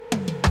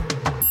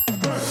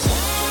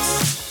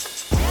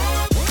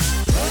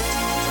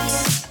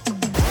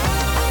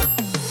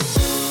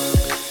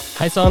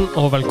Hei sann,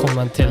 og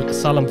velkommen til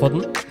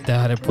Salampodden.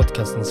 Dette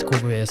podcasten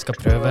hvor vi skal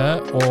prøve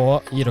å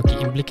gi dere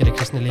innblikk i det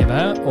kristne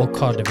livet, og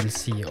hva det vil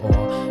si å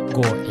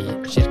gå i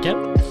kirke.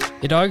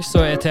 I dag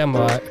så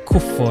temaet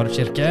hvorfor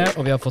kirke,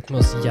 og vi har fått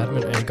med oss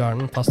Gjermund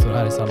Øygarden, pastor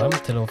her i Salem,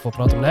 til å få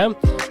prate om det,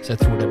 så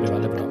jeg tror det blir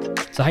veldig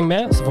bra. Så heng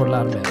med, så får du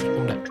lære mer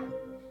om det.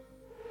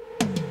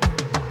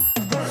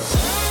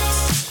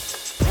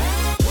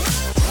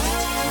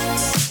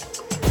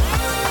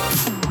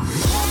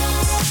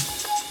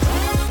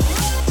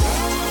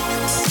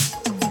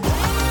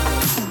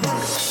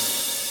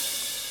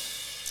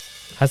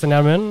 Hei sann,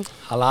 Gjermund.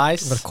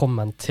 Hallais.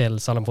 Velkommen til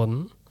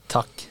Salampodden.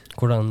 Takk.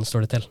 Hvordan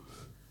står det til?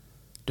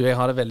 Du, jeg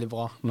har det veldig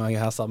bra når jeg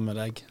er her sammen med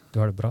deg. Du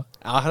har det bra?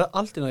 Ja, jeg har det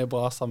alltid når jeg er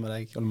bra sammen med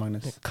deg, Ole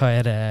Magnus. Hva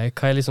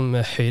er liksom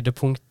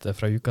høydepunktet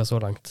fra uka så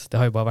langt? Det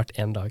har jo bare vært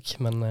en dag,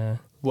 men...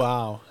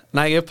 Wow.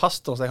 Nei, jeg er jo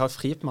pastor, så jeg har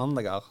fri på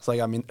mandager, så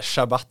jeg har min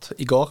shabbat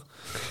i går.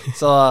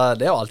 Så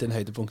det er jo alltid en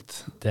høydepunkt.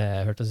 Det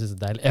hørtes ut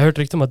så deilig. Jeg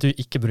hørte rykte om at du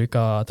ikke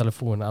bruker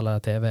telefon eller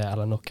TV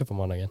eller noe på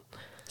mandagen.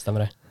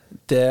 Stemmer det?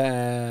 Det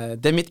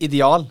er mitt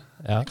ideal.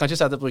 Ja. Jeg kan ikke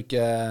si at jeg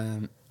bruker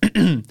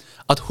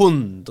at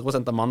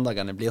 100% av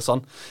mandagene blir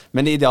sånn.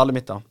 Men det idealet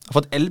mitt da. Jeg har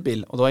fått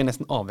elbil, og da er jeg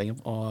nesten avhengig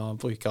av å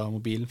bruke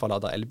mobilen for å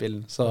lade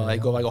elbilen. Så jeg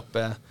går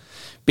oppe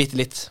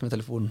bitte litt med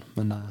telefonen.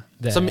 Men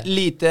så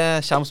lite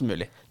skjerm som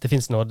mulig. Det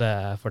finnes nåde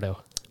for det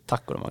også.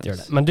 Takk, Ole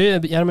Magnus. Men du,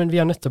 Gjermund, vi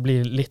er nødt til å bli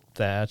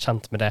litt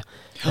kjent med det.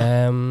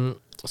 Ja.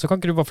 Så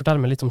kan ikke du bare fortelle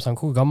meg litt om sånn,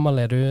 hvor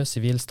gammel er du,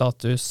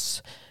 sivilstatus,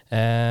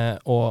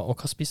 og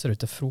hva spiser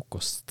du til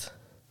frokost?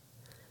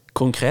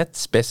 Konkret,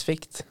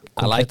 spesifikt.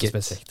 I like it.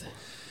 Spesifikt.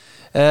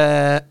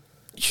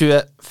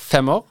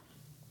 25 år.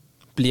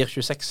 Blir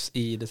 26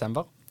 i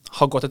desember.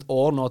 Har gått et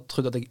år nå og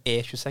trodd at jeg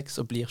er 26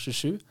 og blir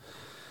 27.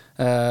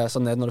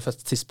 Sånn er det når du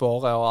først sist på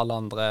året, og alle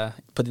andre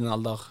på din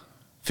alder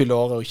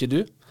fyller året, og ikke du.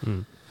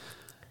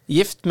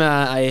 Gift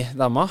med ei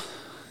dame,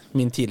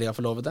 min tidligere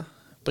forlovede.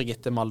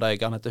 Brigitte Malda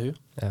Øygarden heter hun.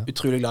 Ja.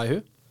 Utrolig glad i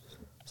hun.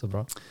 Så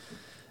bra.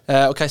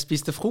 Og hva jeg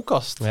spiste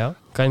frokost? Ja,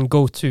 hva er en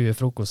go-to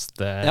frokost?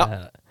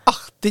 Ja.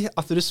 Artig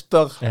at du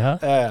spør. Ja.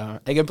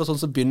 Jeg er en person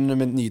som begynner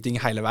med nye ting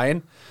hele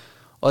veien.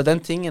 Og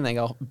den tingen jeg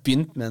har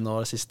begynt med nå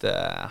de siste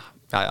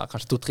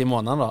kanskje 2-3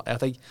 månedene, er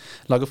at jeg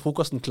lager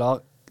frokosten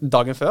klar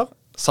dagen før,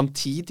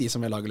 samtidig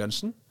som jeg lager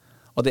lunsjen.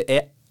 Og det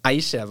er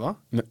ei skjeve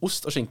med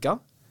ost og skinke,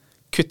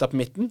 kuttet på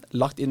midten,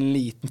 lagt inn en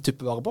liten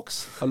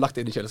tuppevareboks, og lagt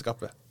inn i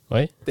kjøleskapet.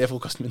 Oi. Det er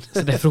frokosten min.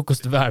 Så det er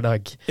frokost hver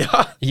dag?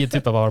 Ja. I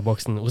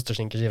tuppevareboksen, ost og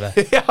skinkeskive?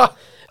 Ja.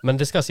 Men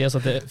det skal sies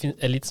at det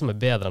er litt som er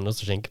bedre enn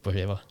ost og skinke på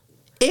skiva.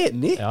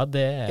 Enig. Ja,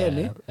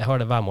 Enig. Jeg har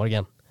det hver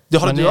morgen. Du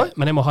har det du også?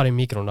 Men jeg må ha det i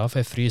mikroen da,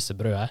 for jeg fryser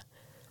brødet.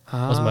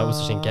 Og så må jeg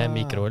ost og skinke,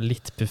 mikro,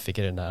 litt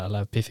puffikrydder,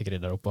 eller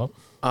piffikrydder oppå.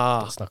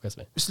 Da snakkes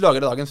vi. Hvis du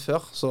lager det dagen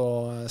før, så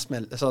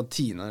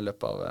tiner i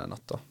løpet av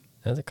natta.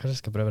 Ja, kanskje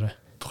jeg skal prøve det.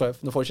 Prøv.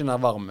 Nå får du ikke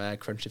den varme,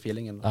 crunchy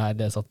feelingen. Nei,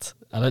 det er sant.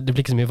 Eller, det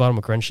blir ikke så mye varm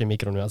og crunchy i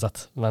mikroen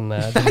uansett. Men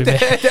det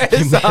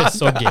blir mer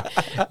soggy.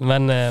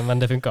 Men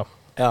det funker.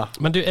 Ja.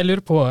 Men du, jeg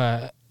lurer på,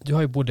 du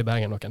har jo bodd i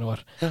Bergen noen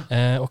år. Ja.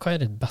 Og hva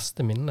er ditt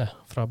beste minne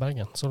fra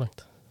Bergen så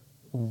langt?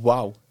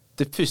 Wow.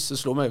 Det første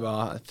slå meg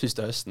var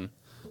første høsten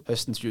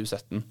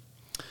 2017.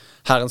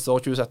 Herrens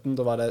år 2017,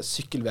 da var det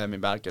sykkel-VM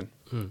i Bergen.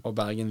 Og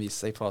Bergen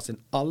viser seg fra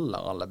sin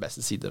aller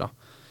beste side da.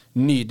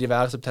 Nydelig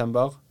vær i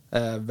september.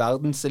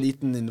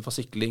 Verdenseliten innenfor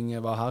sykling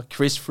var her.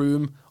 Chris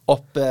Froome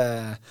opp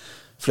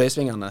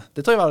fløysvingene.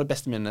 Det tror jeg var det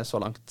beste minnet så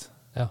langt.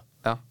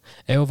 Ja.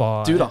 Jeg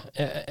var, du da?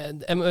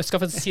 Jeg skal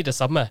faktisk si det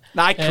samme.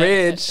 Nei,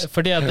 cringe!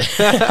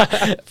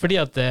 Fordi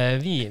at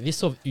vi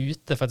sov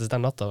ute faktisk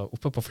den natta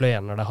oppe på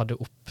Fløyen når de hadde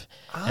opp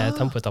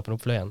tempoetappen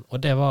opp Fløyen.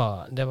 Og det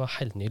var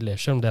helt nydelig.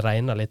 Selv om det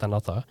regnet litt den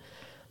natta,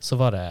 så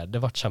var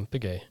det var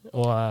kjempegøy.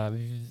 Og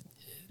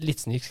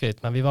litt snikskryt,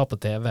 men vi var på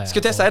TV.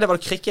 Skulle jeg si det, var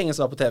det Krikkgjengen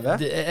som var på TV?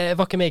 Jeg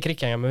var ikke med i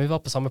Krikkgjengen, men vi var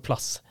på samme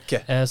plass.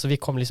 Okay. Så vi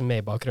kom liksom med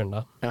i bakgrunnen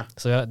da. Ja.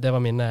 Så det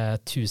var mine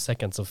 2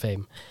 seconds of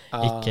fame,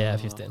 ikke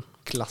 15.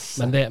 Klasse.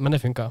 Men det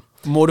funket.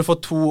 Må du få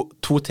 2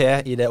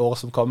 til i det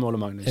året som kommer,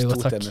 Ole Magnus? Jo, 2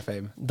 takk. til med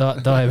fame.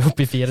 Da er vi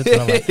oppe i 4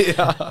 til det.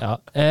 Ja.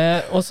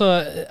 Og så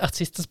et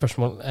siste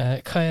spørsmål.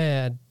 Hva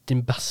er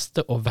din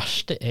beste og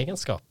verste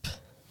egenskap?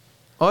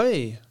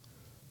 Oi!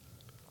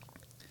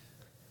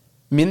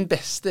 Min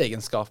beste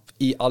egenskap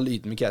i all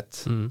ydmykhet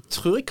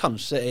tror jeg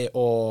kanskje er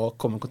å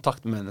komme i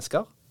kontakt med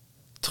mennesker.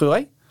 Tror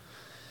jeg.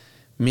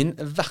 Min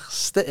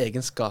verste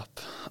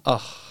egenskap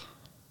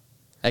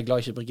jeg er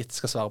glad ikke Brigitte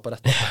skal svare på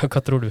dette.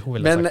 Hva tror du hun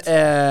ville sagt?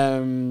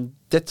 Men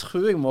det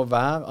tror jeg må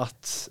være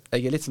at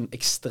jeg er litt sånn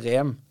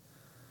ekstrem,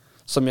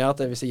 som gjør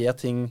at hvis jeg gjør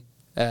ting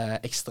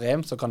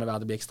ekstremt, så kan det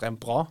være at det blir ekstremt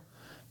bra.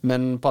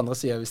 Men på andre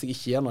siden, hvis jeg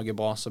ikke gjør noe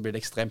bra, så blir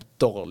det ekstremt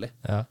dårlig.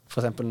 Ja.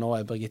 For eksempel nå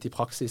er Brigitte i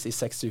praksis i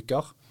 6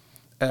 uker.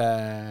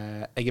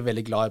 Jeg er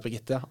veldig glad i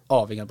Brigitte,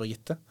 avhengig av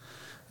Brigitte.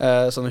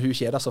 Så når hun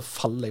ikke er der, så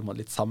faller jeg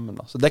litt sammen.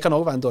 Da. Så det kan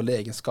også være en dårlig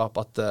egenskap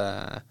at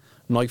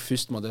når jeg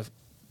først måtte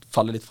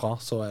falle litt fra,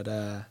 så er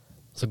det...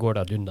 Så går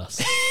det ad undas.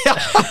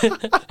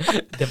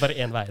 Det bare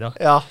en vei, da.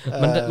 Ja,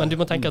 Men du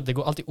må tenke at det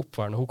går alltid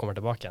oppover når hun kommer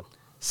tilbake igjen.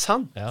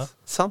 Sant. Ja.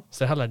 Sant.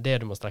 Så det er heller det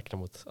du må strekke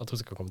deg mot, at hun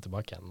skal komme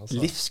tilbake igjen. Altså.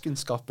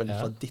 Livskunnskapen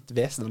fra ditt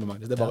vesen,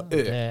 Magnus, det bare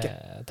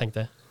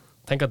øker.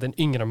 Tenk at en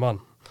yngre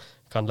mann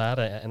kan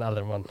lære en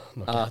eldre mann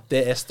noe. Ja,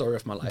 det er story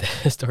of my life.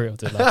 Det er story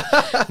of your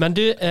life. Men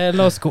du,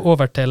 la oss gå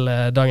over til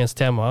dagens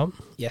tema.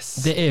 Yes.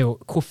 Det er jo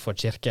hvorfor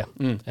kirke.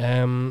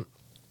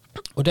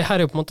 Og det her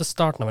er jo på en måte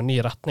starten av en ny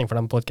retning for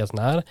denne podcasten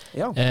her,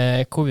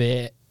 hvor vi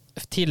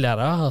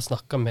tidligere har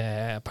snakket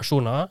med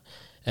personer,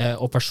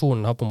 og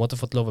personen har på en måte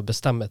fått lov å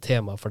bestemme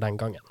tema for den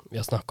gangen. Vi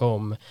har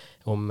snakket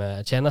om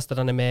tjenester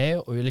den er med i,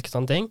 og ulike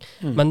sånne ting.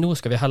 Men nå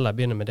skal vi heller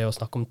begynne med det å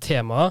snakke om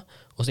tema,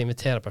 og så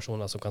invitere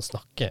personer som kan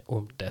snakke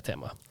om det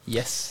temaet.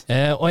 Yes.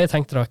 Og jeg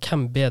tenkte da,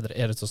 hvem bedre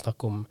er det til å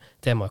snakke om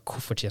temaet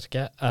hvorfor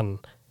kirke enn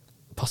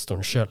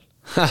pastoren selv?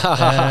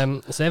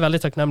 Så jeg er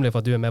veldig takknemlig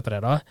for at du er med på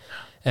det da.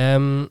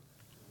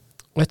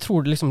 Og jeg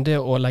tror liksom det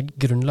å legge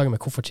grunnlaget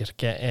med hvorfor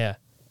kirke er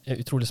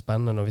utrolig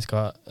spennende når vi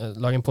skal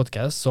lage en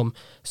podcast som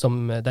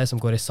de som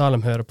går i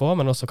Salem hører på,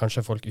 men også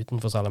kanskje folk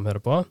utenfor Salem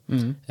hører på.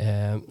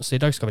 Så i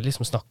dag skal vi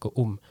liksom snakke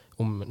om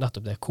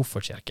nettopp det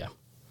hvorfor kirke.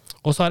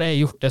 Og så har jeg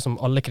gjort det som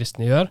alle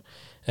kristne gjør.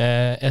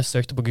 Jeg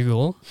søkte på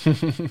Google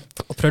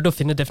og prøvde å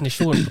finne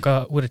definisjonen på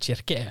hva ordet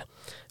kirke er.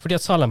 Fordi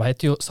at Salem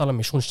heter jo Salem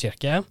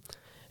Misjonskirke,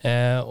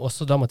 og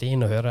så da måtte jeg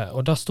inn og høre.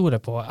 Og da sto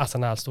det på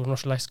SNL, Store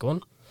Norske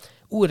Leksikon.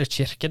 Ordet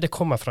kirke, det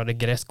kommer fra det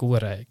greske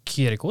ordet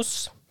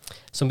kyrikos,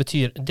 som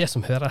betyr det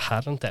som hører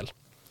Herren til.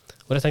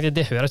 Og jeg tenkte,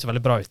 det høres jo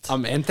veldig bra ut.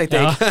 Amen,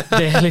 tenkte jeg.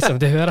 Ja,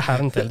 det hører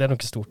Herren til, det er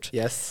noe stort.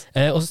 Yes.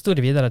 Og så stod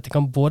det videre at det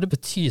kan både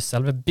bety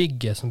selve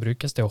bygget som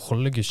brukes til å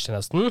holde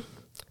gudstjenesten,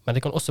 men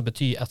det kan også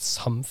bety et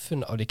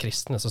samfunn av de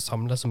kristne som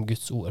samles om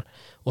Guds ord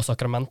og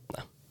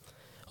sakramentene.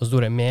 Og så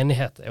stod det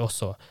menighet er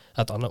også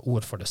et annet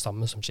ord for det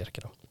samme som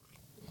kirke da.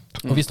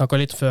 Og vi snakket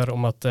litt før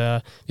om at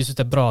vi synes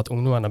det er bra at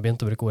ungdommene har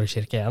begynt å bruke ordet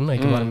kirke igjen, og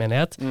ikke bare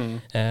menighet.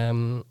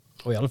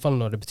 Og i alle fall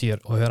når det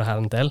betyr å høre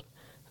Herren til,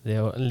 det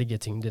å ligge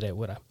tyngd i det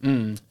ordet.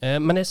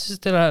 Men jeg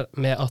synes det der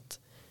med at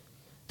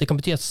det kan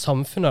bety et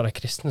samfunn av de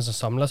kristne som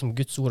samles om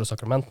Guds ord og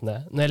sakramentene.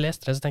 Når jeg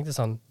leste det, så tenkte jeg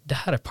sånn,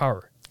 det her er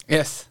power.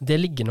 Yes. Det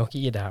ligger noe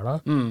i det her da.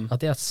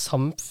 At det er et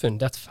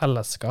samfunn, det er et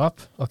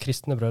fellesskap av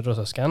kristne brødre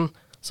og søsken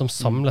som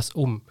samles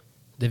om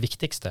det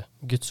viktigste,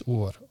 Guds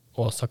ord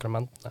og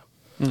sakramentene.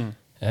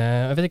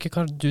 Jeg vet ikke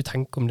hva du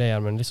tenker om det,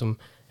 Gjermund, liksom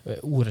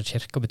ordet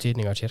kirke og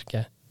betydningen av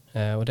kirke,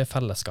 og det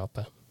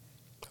fellesskapet.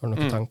 Har du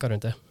noen tanker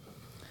rundt det?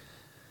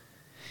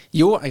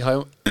 Jo, jeg har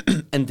jo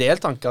en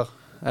del tanker.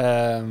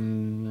 Jeg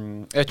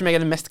vet ikke om jeg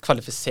er den mest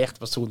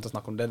kvalifiserte personen til å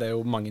snakke om det. Det er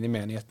jo mange i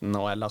menigheten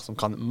og ellers som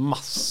kan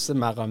masse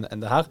mer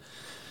enn det her.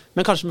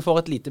 Men kanskje vi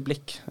får et lite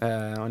blikk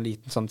og en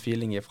liten sånn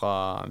feeling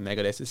fra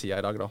meg og deres side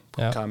i dag da,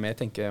 på hva vi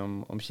tenker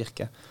om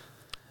kirke.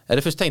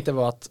 Det første tenkte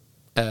jeg var at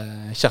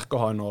kirka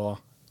har nå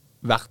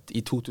vært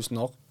i 2000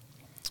 år.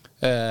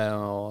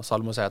 Og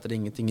Salmo sier at det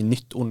er ingenting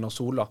nytt under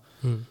sola.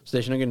 Så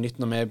det er ikke noe nytt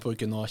når vi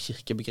bruker nå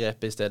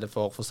kirkebegrepet i stedet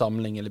for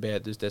forsamling eller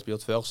bedehus, det som blir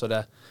gjort før. Så det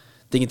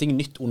er ingenting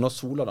nytt under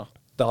sola da.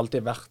 Det har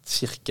alltid vært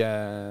kirke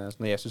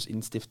når Jesus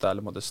innstiftet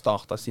eller måtte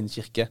starte sin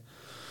kirke.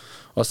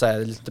 Og så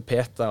er det litt til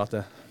Peter at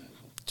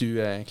du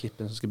er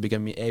klippen som skal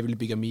jeg vil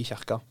bygge min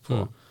kirke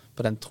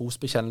på den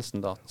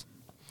trosbekjennelsen da.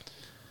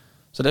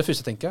 Så det er det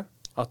første jeg tenker,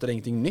 at det er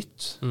ingenting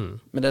nytt.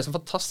 Men det er så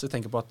fantastisk å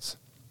tenke på at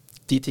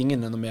de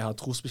tingene når vi har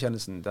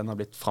trosbekjennelsen, den har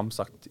blitt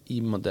framsagt i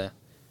måte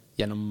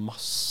gjennom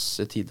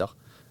masse tider.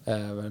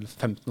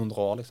 1500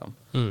 år liksom.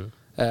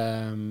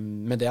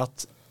 Men det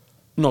at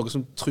noen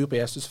som tror på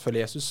Jesus,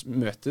 følger Jesus,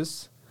 møtes,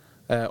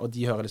 og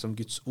de hører liksom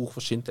Guds ord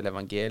forsynt, eller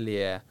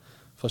evangeliet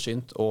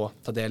forsynt, og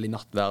tar del i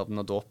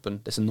nattverden og dåpen,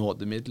 disse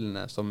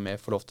nådemidlene som vi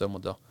får lov til å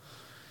måtte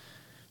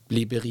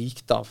bli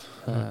berikt av,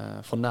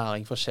 for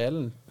næring for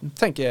sjelen.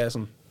 Tenker jeg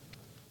sånn,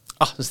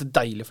 det er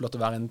deilig for lov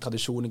til å være en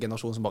tradisjon, en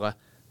generasjon som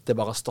det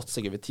bare har stått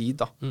seg over tid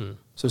da.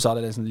 Så du sa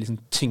det er en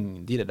liksom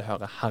tyngde i det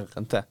hører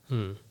Herren til.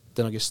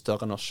 Det er noe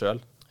større enn oss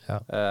selv.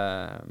 Ja.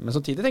 Men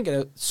samtidig tenker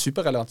jeg det er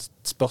superrelevant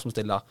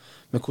spørsmålsstiller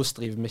med hvordan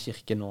driver vi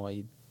kirke nå i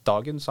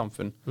dagens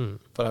samfunn.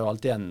 For det har jo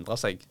alltid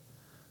endret seg.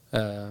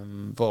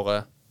 Våre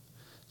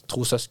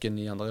trossøsken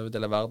i andre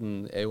deler av verden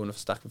er jo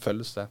under sterk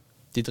forfølgelse.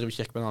 De driver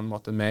kirke på en annen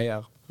måte enn vi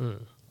gjør.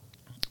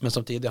 Men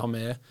samtidig har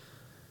vi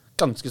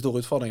ganske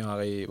store utfordringer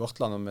her i vårt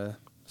land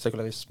med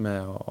sekularisme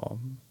og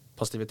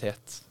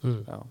passivitet.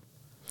 Ja.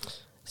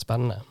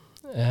 Spennende.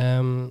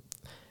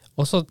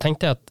 Og så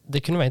tenkte jeg at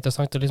det kunne være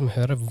interessant å liksom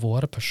høre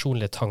våre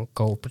personlige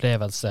tanker og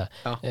opplevelser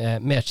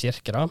med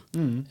kirke da.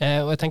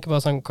 Og jeg tenker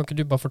bare sånn, kan ikke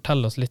du bare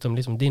fortelle oss litt om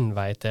liksom din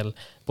vei til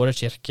både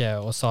kirke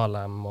og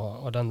Salem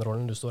og den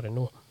rollen du står i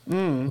nå?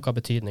 Og hva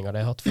betydninger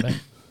det har hatt for deg?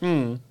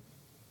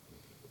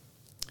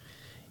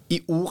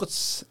 I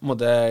ordets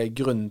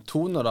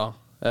grunntone da,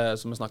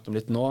 som vi snakket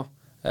om litt nå,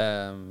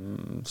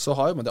 så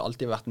har jo det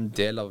alltid vært en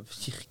del av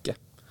kirke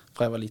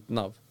fra jeg var liten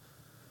av.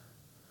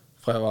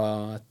 Fra jeg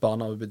var et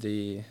barnearbeid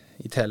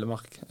i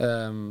Telemark.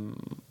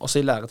 Og så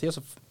i læretiden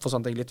så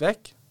forsvant jeg litt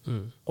vekk.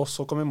 Og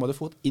så kom jeg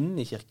fort inn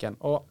i kirken.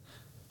 Og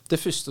det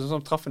første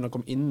som traff når jeg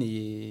kom inn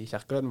i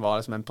kirken, var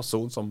liksom en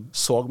person som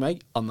så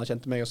meg,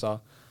 anerkjente meg og sa,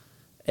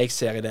 jeg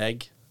ser i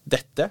deg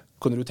dette,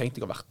 kunne du tenkt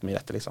deg å vært med i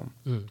dette, liksom?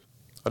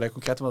 Og det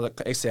konkrete var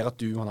at jeg ser at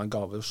du har en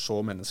gave å se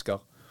mennesker,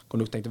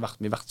 kunne du tenkt deg å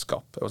vært med i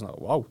vertskap? Jeg var sånn,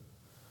 wow!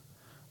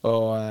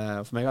 Og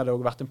for meg har det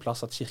også vært en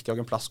plass at kirke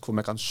er en plass hvor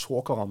vi kan se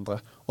hverandre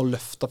og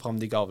løfte frem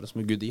de gavene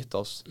som Gud gitt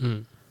oss.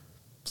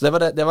 Så det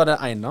var det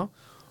ene.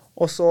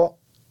 Og så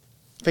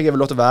fikk jeg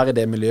vel lov til å være i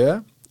det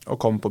miljøet og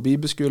komme på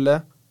bibelskole,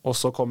 og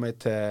så kom jeg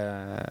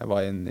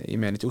var i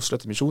menighet i Oslo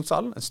til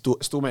Misjonssalen, en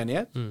stor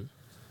menighet.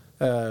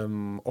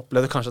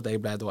 Opplevde kanskje at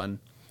jeg ble da en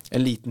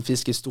liten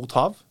fisk i et stort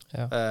hav.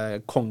 Ja.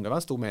 Konge var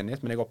en stor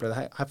menighet, men jeg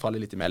opplevde her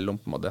faller litt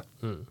imellom på en måte.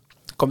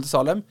 Kom til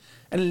Salem,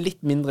 en litt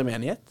mindre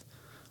menighet,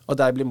 og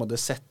der jeg ble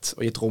sett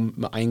og gitt rom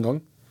med en gang,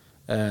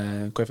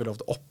 hvor jeg fikk lov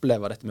til å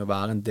oppleve dette med å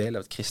være en del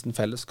av et kristen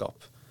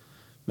fellesskap.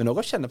 Men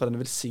også kjenne på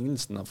denne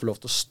velsignelsen av å få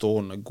lov til å stå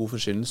under god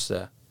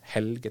forkynnelse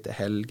helg etter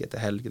helg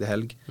etter helg etter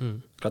helg.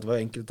 Klart det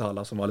var enkelte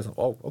taler som var liksom,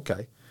 ok.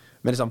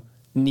 Men liksom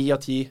 9 av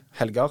 10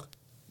 helger,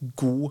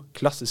 god,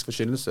 klassisk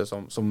forkynnelse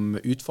som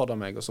utfordret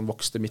meg og som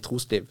vokste mitt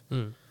trosliv.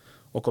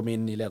 Og kom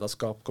inn i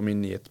lederskap, kom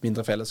inn i et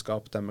mindre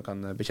fellesskap der vi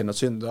kan bekjenne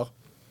synder.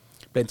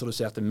 Ble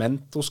introdusert til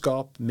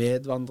mentorskap,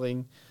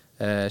 medvandring,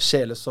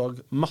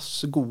 sjelesorg,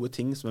 masse gode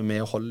ting som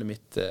med å holde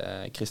mitt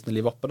kristne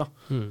liv oppe da.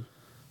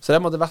 Så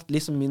det måtte vært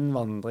liksom min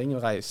vandring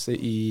og reise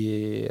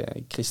i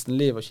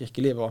kristenliv og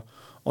kirkeliv,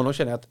 og nå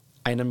kjenner jeg at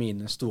en av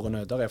mine store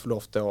nøder er å få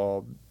lov til å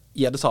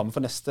gjøre det samme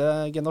for neste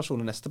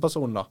generasjon og neste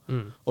person da,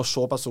 og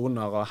se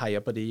personer og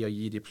heie på de og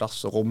gi de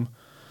plass og rom,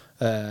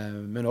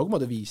 men også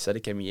måtte vise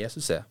dem hvem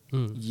Jesus er,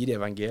 gi de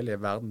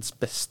evangeliet verdens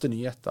beste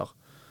nyheter.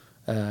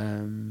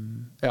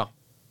 Ja.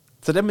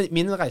 Så det er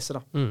min reise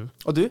da.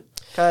 Og du?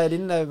 Hva er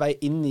din vei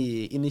inn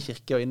i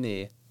kirke og inn i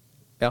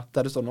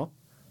der du står nå?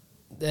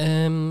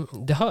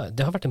 Det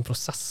har vært en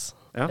prosess.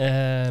 Ja.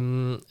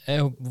 Jeg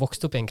har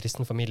vokst opp i en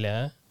kristen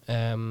familie,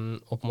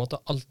 og på en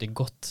måte alltid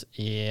gått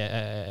i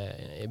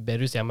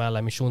Bedehus hjemme,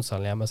 eller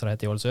Misjonssalen hjemme, som det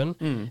heter i Ålesund.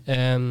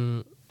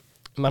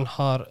 Men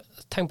har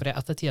tenkt på det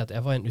ettertid at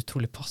jeg var en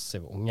utrolig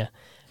passiv unge.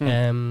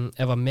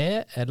 Jeg var med,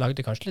 jeg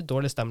lagde kanskje litt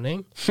dårlig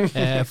stemning,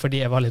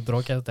 fordi jeg var litt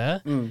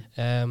bråkete.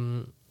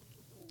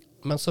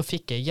 Men så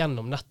fikk jeg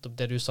gjennom nettopp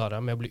det du sa da,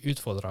 med å bli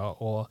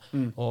utfordret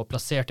og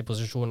plassert i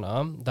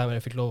posisjoner der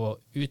jeg fikk lov å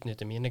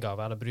utnytte mine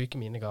gaver, eller bruke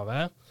mine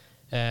gaver.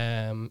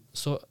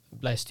 Så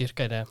ble jeg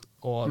styrket i det,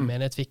 og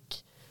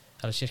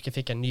kirke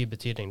fikk en ny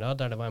betydning da,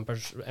 der det var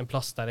en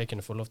plass der jeg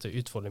kunne få lov til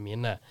å utfolde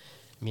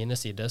mine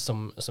sider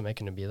som jeg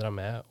kunne bidra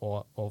med,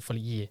 og få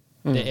gi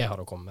det jeg har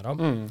å komme med da.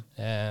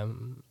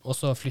 Og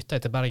så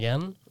flyttet jeg til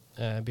Bergen,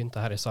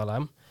 begynte her i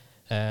Salem,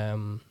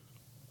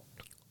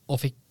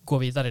 og fikk gå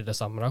videre i det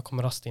samme da,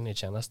 kom raskt inn i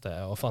tjeneste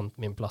og fant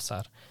min plass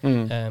her.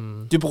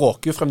 Du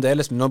bråker jo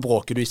fremdeles, men nå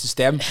bråker du i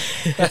system.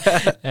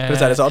 Kan du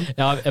si det sånn?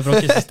 Ja, jeg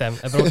bråker i system.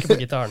 Jeg bråker på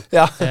gitaren.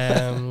 Ja.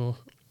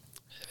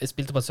 Jeg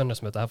spilte på et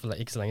søndagsmøte her for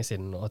ikke så lenge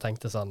siden, og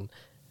tenkte sånn,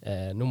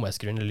 nå må jeg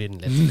skru ned lyden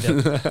litt,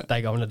 fordi de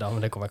gamle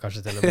damene kommer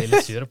kanskje til å bli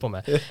litt sure på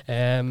meg.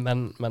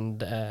 Men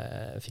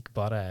jeg fikk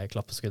bare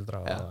klapp på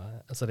skuldra,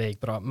 så det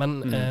gikk bra.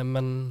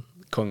 Men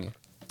Konge.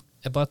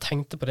 Jeg bare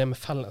tenkte på det med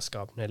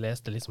fellesskap når jeg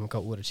leste liksom hva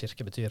ordet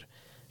kirke betyr.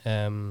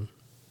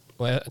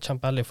 Og jeg er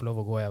kjempeheldig for lov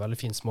å gå i en veldig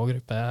fin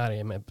smågruppe her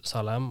i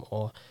Salem,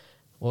 og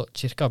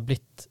kirka har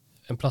blitt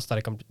en plass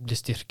der jeg kan bli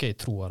styrket i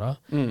troa da,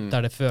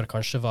 der det før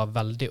kanskje var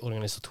veldig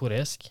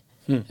organisatorisk,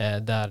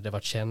 der det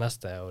var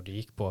tjeneste, og du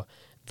gikk på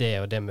det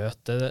og det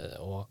møtet,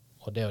 og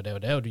det og det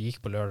og det, og du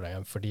gikk på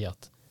lørdagen fordi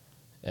at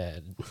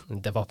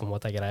det var på en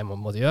måte en greie man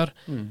måtte gjøre.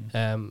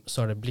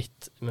 Så har det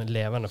blitt med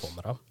levende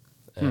former da,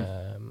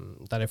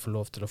 der jeg får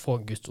lov til å få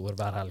Guds ord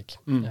hver helg,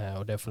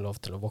 og det får lov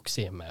til å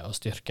vokse i meg og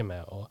styrke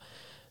meg, og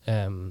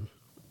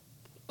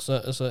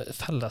så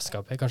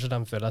fellesskap er kanskje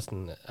den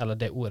følelsen, eller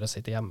det ordet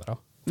sitter hjemme da,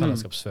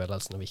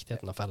 fellesskapsfølelsen og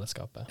viktigheten av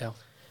fellesskapet. Ja.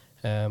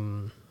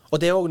 Og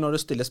det er også når du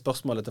stiller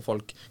spørsmålet til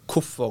folk,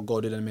 hvorfor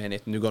går du i den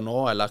menigheten du går nå,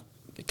 eller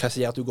hva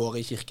sier at du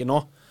går i kirken nå,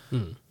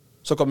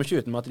 så kommer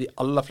ikke uten med at de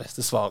aller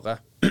fleste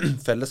svarer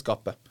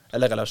fellesskapet,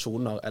 eller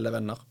relasjoner, eller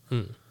venner.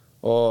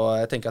 Og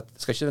jeg tenker at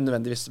det skal ikke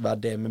nødvendigvis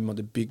være det vi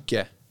måtte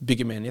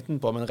bygge menigheten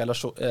på, men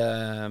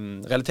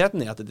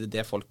realiteten er at det er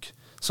det folk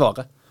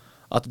svarer.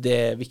 At det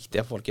er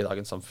viktigere for folk i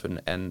dagens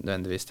samfunn enn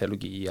nødvendigvis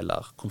teologi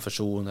eller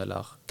konfesjon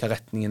eller hva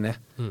retningen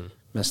er.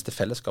 Mens det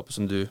fellesskapet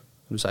som du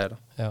sier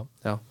da.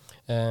 Ja.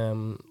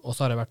 Og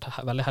så har jeg vært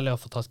veldig heldig å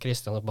få tatt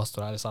Kristian og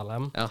pastor her i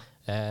Salem. Ja,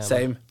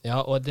 same.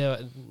 Ja, og det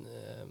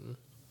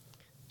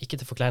ikke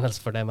til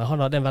forkleinelse for det, men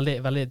han hadde en veldig,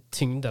 veldig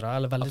tyngde da,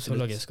 eller veldig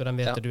teologisk, og den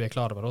vet du er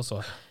klar over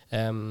også.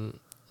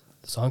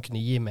 Så han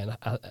kunne gi meg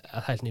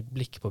et helt nytt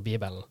blikk på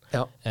Bibelen,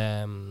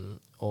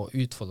 og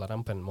utfolde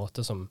den på en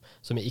måte som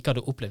jeg ikke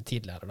hadde opplevd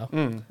tidligere da.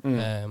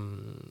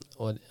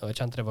 Og jeg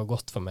kjente det var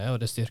godt for meg,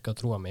 og det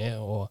styrket troa mi,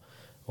 og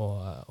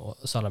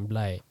Salem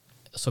ble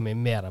så mye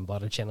mer enn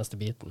bare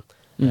tjenestebiten.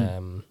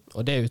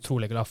 Og det er jeg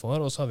utrolig glad for,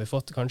 og så har vi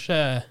fått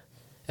kanskje,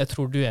 jeg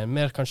tror du er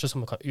mer kanskje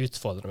som kan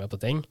utfordre meg på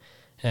ting,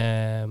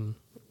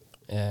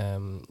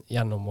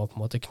 gjennom å på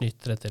en måte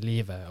knytte det til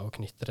livet og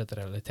knytte det til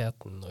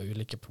realiteten og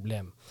ulike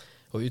problem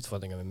og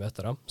utfordringer vi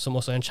møter da, som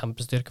også en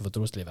kjempestyrke for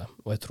troslivet.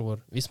 Og jeg tror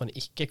hvis man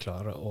ikke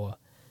klarer å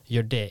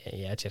gjøre det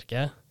i en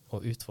kirke,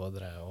 og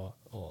utfordre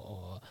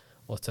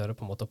og tørre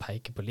på en måte å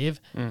peke på liv,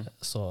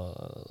 så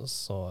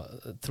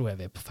tror jeg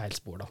vi er på feil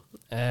spor da.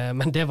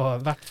 Men det var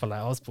i hvert fall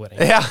en avsporing.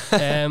 Ja.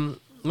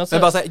 Men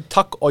bare si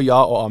takk og ja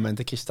og amen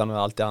til Kristian og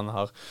alt det han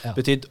har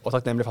betydd, og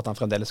takknemlig for at han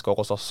fremdeles går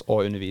hos oss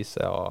og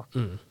underviser, og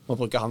må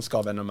bruke hans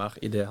gave enda mer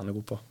i det han er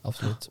god på.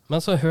 Absolutt.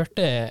 Men så hørte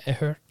jeg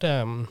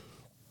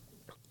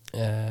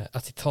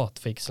et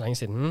sitat for ikke så lenge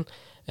siden,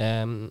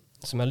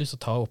 som jeg har lyst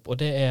til å ta opp, og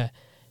det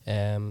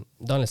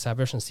Daniel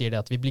Sæbjørnsen sier det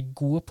at vi blir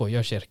gode på å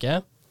gjøre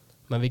kirke,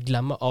 men vi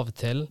glemmer av og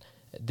til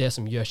det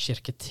som gjør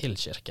kirke til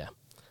kirke,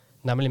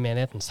 nemlig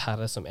menighetens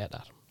herre som er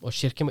der. Og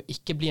kirke må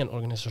ikke bli en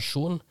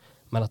organisasjon,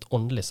 men et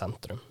åndelig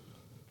sentrum.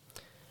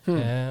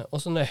 Og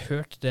så når jeg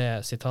hørte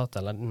det sitatet,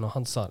 eller når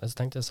han sa det, så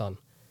tenkte jeg sånn,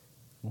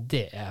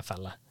 det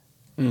felle.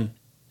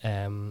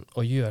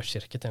 Å gjøre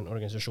kirke til en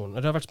organisasjon. Og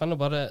det har vært spennende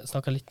å bare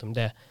snakke litt om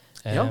det.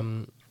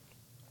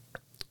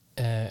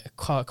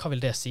 Hva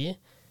vil det si?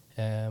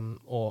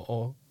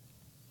 Og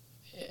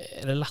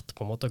det lett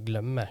på en måte å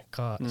glemme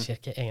hva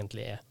kirke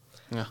egentlig er.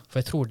 For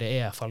jeg tror det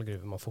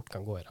fallgruve man fort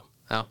kan gå i det.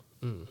 Ja.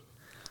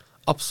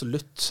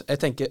 Absolutt. Jeg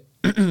tenker,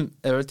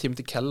 det vel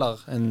Timothy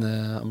Keller, en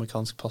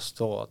amerikansk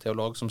pastor og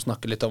teolog, som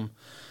snakker litt om,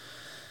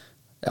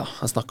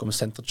 han snakker om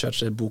Center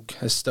Church,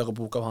 en større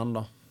bok av han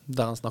da,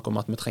 der han snakker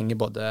om at vi trenger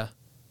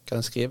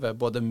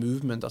både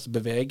movement, altså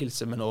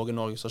bevegelse, men også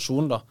en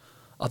organisasjon da,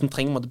 at en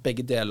trenger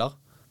begge deler.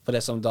 For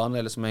det som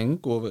Daniel, som en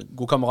god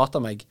kamerat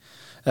av meg,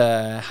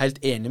 helt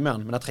enig med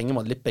han, men jeg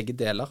trenger litt begge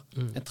deler.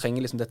 Jeg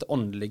trenger liksom dette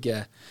åndelige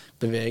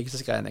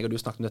bevegelsesgreiene. Jeg og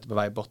du snakket om dette på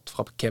vei bort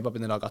fra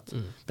kebaben i dag, at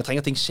vi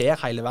trenger at ting skjer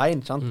hele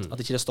veien, sant?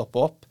 At ikke det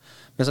stopper opp.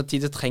 Men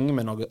samtidig trenger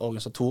vi noe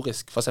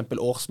organisatorisk, for eksempel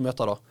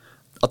årsmøter da,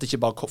 at ikke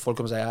bare folk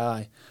kommer og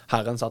sier,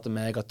 Herren sa til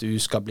meg at du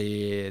skal bli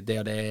det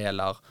og det,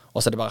 eller,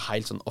 og så det bare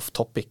helt sånn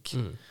off-topic,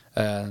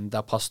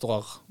 der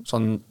pastorer,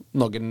 sånn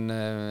noen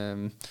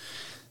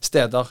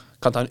steder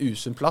kan ta en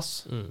usunn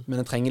plass, men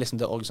en trenger liksom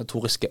det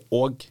organisatoriske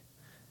også.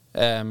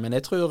 Men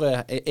jeg tror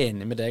jeg er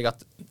enig med deg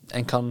at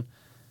en kan,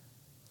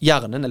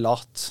 hjernen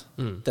lat,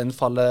 den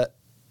faller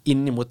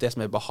inn imot det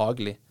som er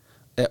behagelig,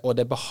 og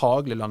det er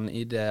behagelig land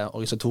i det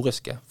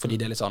organisatoriske, fordi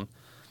det er litt sånn,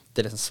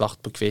 det er liksom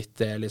svart på hvitt,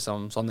 det er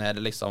liksom, sånn er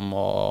det liksom,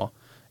 og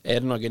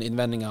er det noen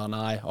innvendinger?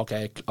 Nei, ok,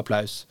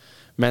 applaus.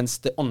 Mens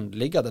det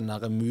åndelige, den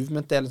der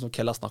movement-delen som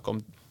Keller snakker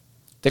om,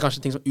 det er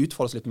kanskje ting som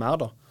utfordres litt mer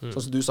da.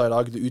 Sånn som du sa i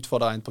dag, du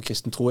utfordrer en på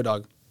kristen tro i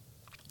dag.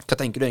 Hva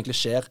tenker du egentlig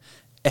skjer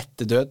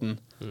etter døden?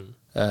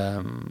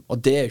 Og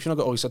det er jo ikke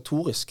noe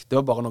organisatorisk, det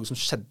var bare noe som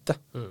skjedde.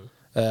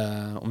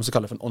 Om vi skal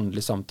kalle det for en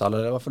åndelig samtale.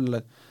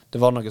 Det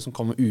var noe som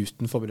kommer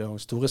utenfor det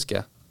organisatoriske,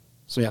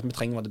 som gjør at vi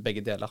trenger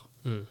begge deler.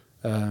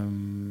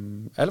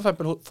 Eller for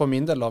eksempel for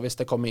min del, hvis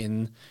det kommer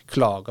inn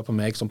klager på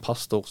meg som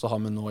pastor, så har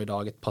vi nå i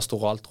dag et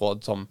pastoralt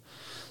råd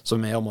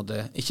som er om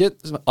det, ikke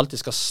som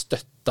alltid skal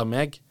støtte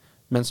meg,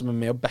 men som er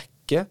med å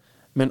backe,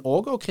 men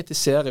også å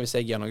kritisere hvis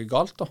jeg gjør noe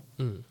galt da.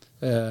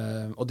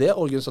 Og det er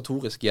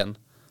organisatorisk igjen.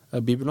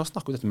 Bibelen har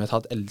snakket om dette med å ha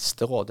et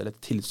eldsteråd, eller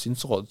et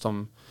tilsynsråd,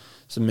 som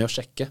er med å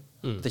sjekke.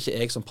 At ikke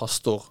jeg som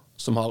pastor,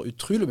 som har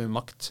utrolig mye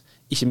makt,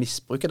 ikke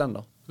misbruker den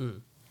da.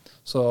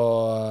 Så,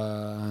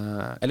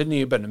 eller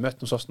nye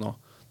bønnemøter hos oss nå,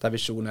 der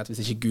visjonen er at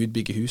hvis ikke Gud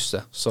bygger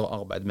huset, så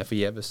arbeider vi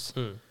forgjeves.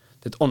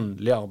 Det er et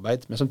åndelig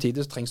arbeid, men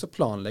samtidig så trengs å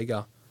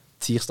planlegge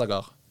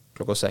tirsdager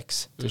klokka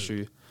 6 til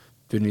 7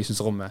 på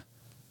undervisningsrommet,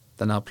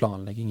 denne her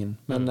planleggingen.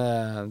 Men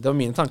det var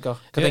mine tanker.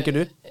 Hva tenker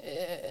du?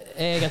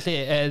 Egentlig,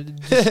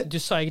 du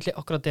sa egentlig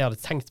akkurat det jeg hadde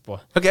tenkt på.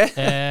 Ok.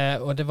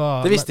 Og det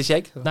visste ikke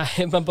jeg. Nei,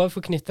 men bare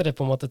for å knytte det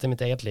på en måte til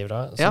mitt eget liv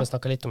da, som jeg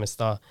snakket litt om i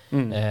sted,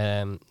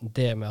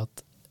 det med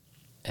at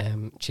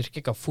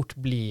kirke kan fort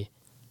bli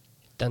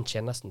den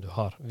tjenesten du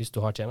har, hvis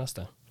du har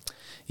tjeneste.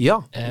 Ja.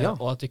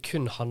 Og at det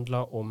kun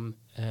handler om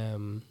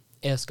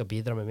jeg skal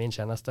bidra med min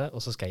tjeneste,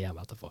 og så skal jeg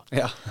hjem etterpå.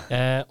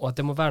 Og at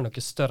det må være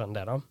noe større enn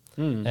det da.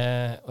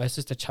 Og jeg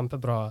synes det er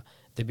kjempebra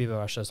det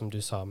bibelverset som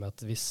du sa, med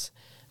at hvis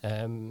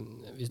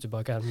du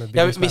bare kan med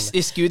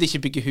hvis Gud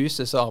ikke bygger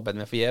huset, så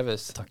arbeider vi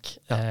forgjeves. Takk.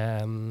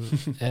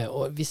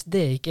 Og hvis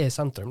det ikke er i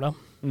sentrum da,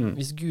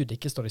 hvis Gud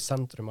ikke står i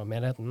sentrum av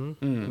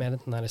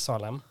menigheten her i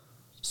Salem,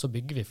 så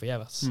bygger vi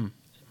forgjeves.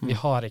 Vi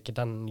har ikke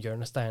den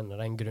hjørnesteinen og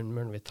den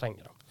grunnmuren vi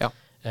trenger da.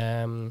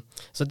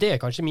 Så det er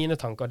kanskje mine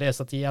tanker, det jeg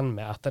satt igjen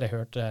med etter jeg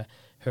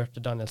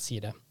hørte Daniel si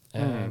det.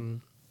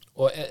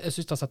 Og jeg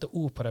synes han setter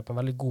ord på det på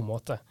en veldig god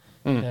måte.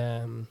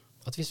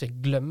 At hvis vi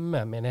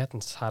glemmer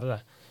menighetens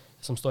herre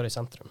som står i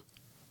sentrum,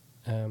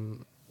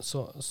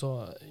 så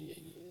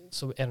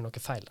er det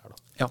noe feil der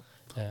da. Ja,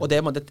 og det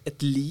er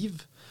et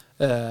liv,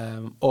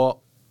 og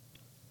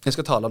jeg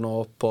skal tale nå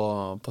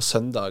på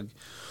søndag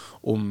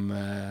om,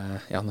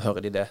 nå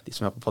hører de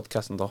som er på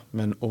podcasten da,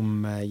 men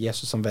om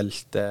Jesus som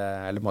velte,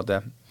 eller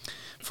måtte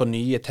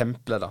fornye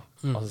tempelet da.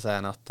 Og så sier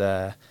han at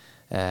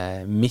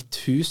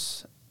mitt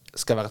hus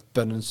skal være et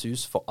bønnens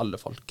hus for alle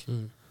folk.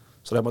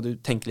 Så da må du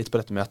tenke litt på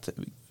dette med at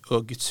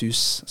Guds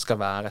hus skal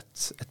være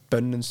et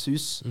bønnens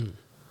hus.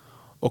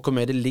 Og hvor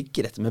mye det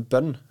ligger i dette med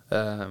bønn.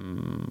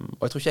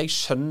 Og jeg tror ikke jeg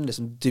skjønner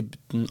liksom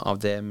dybden av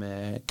det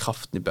med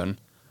kraften i bønn.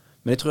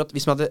 Men jeg tror at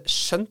hvis vi hadde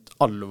skjønt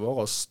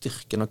alvoret og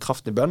styrken og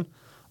kraften i bønn,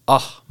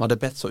 vi hadde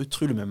bedt så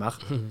utrolig mye mer.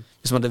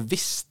 Hvis vi hadde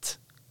visst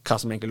hva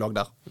som egentlig lå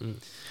der.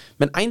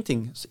 Men en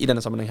ting i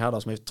denne sammenhengen her da,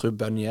 som jeg tror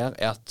bønn gjør,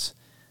 er at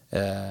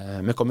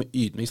vi kommer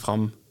ydmykt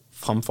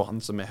framfor han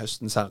som er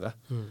høstens herre.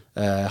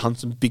 Han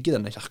som bygger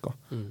denne kirka.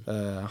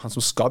 Han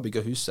som skal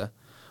bygge huset.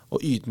 Og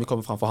ydmykt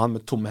kommer framfor han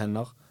med tomme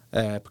hender,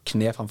 på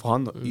kne framfor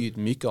han, og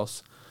ydmyker oss.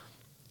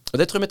 Og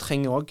det tror jeg vi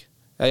trenger også.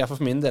 I hvert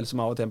fall for min del,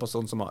 som av og til en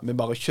person som vi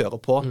bare kjører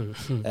på.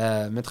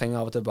 Vi trenger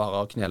av og til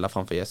bare å knele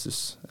framfor Jesus,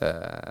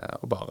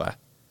 og bare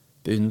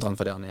beundre han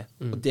for det han er.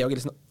 Og det er også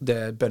liksom det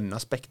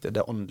bønneaspektet,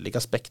 det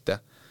åndelige aspektet.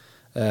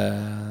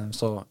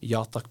 Så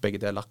ja takk, begge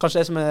deler.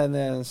 Kanskje det som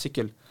en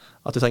sykkel,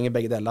 at du trenger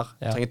begge deler.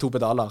 Du trenger 2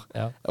 pedaler.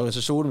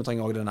 Organisasjonen, vi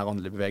trenger også den her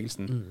åndelige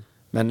bevegelsen.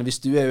 Men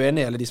hvis du er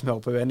uenig, eller de som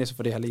hører på uenig, så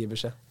får de heller gi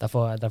beskjed.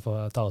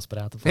 Derfor ta oss på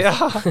det etterpå.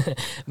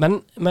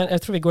 men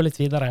jeg tror vi går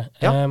litt videre.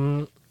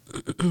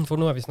 For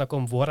nå har vi snakket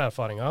om våre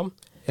erfaringer.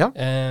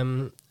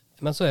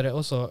 Men så er det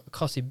også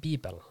hva sier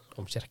Bibelen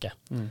om kirke.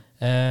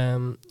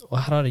 Og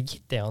her har jeg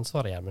gitt deg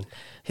ansvaret, Gjermund,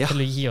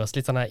 til å gi oss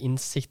litt sånn her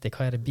innsikt i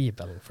hva er det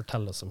Bibelen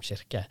forteller oss om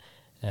kirke.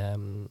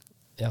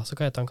 Så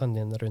hva er tankene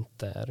dine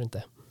rundt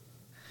det?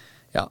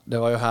 Ja, det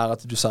var jo her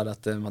at du sa det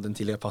at vi hadde en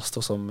tidligere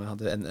pastor som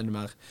hadde en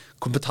mer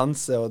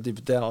kompetanse og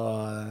dybde,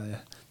 og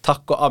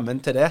takk og amen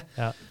til det.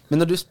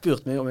 Men når du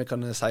spurte meg om jeg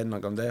kan si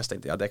noe om det, så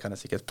tenkte jeg, det kan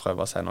jeg sikkert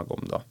prøve å si noe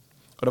om da.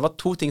 Og det var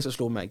 2 ting som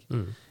slo meg.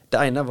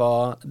 Det ene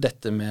var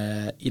dette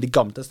med, i det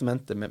gamle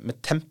testamentet, med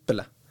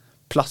tempelet.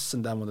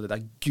 Plassen der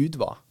Gud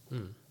var.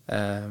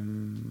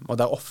 Og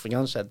der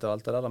offringene skjedde og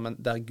alt det der, men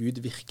der Gud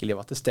virkelig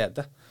var til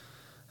stede.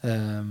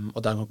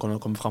 Og der han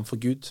kunne komme fram for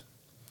Gud.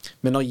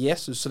 Men når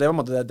Jesus, så det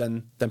var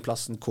den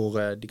plassen hvor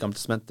de gamle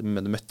testamentet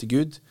møtte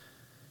Gud.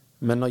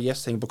 Men når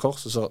Jesus henger på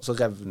korset, så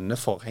revner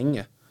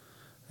forhenget.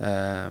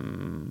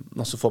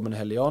 Og så får vi Den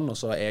hellige ånd, og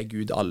så er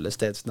Gud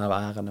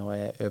allestedsnærværende og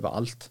er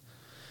overalt.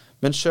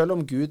 Men selv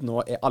om Gud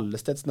nå er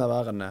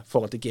allestedsnærværende,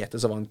 forhold til GT,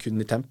 så var han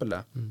kun i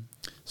tempelet,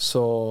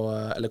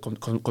 eller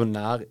kom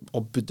nær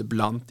og bodde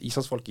blant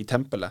Israelsfolk i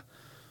tempelet,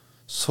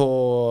 så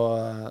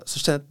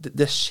kjenner jeg at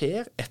det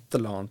skjer et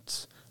eller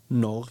annet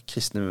når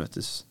kristne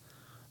møtes.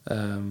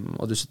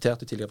 Og du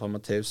siterte tidligere fra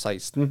Matteus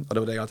 16, og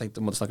det var det jeg hadde tenkt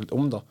å snakke litt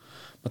om da.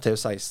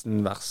 Matteus 16,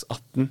 vers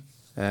 18,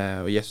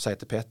 og Jesus sier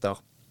til Peter,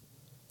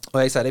 og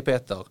jeg sier deg,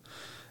 Peter,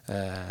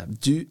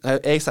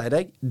 jeg sier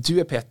deg, du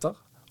er Peter,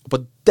 og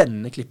på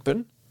denne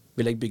klippen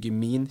vil jeg bygge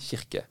min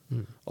kirke,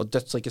 og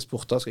dødsrikes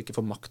porter skal ikke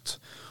få makt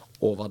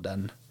over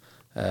den.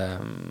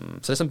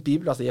 Så det er som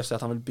Bibelen, at Jesus sier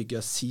at han vil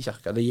bygge sin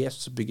kirke. Det er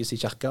Jesus som bygger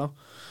sin kirke,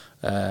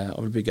 og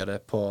vil bygge det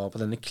på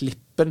denne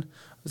klippen.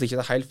 Hvis ikke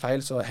det er helt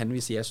feil, så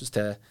henviser Jesus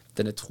til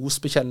denne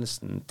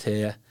trosbekjennelsen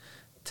til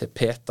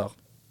Peter.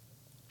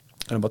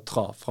 Kan jeg bare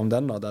dra frem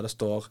den da, der det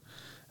står,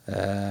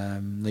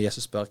 når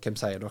Jesus spør, hvem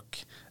sier dere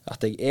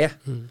at jeg er?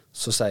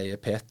 Så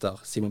sier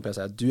Simon Peter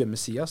sier, du er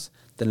Messias,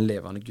 den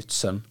levende Guds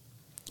sønn.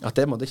 At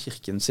det måtte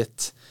kirken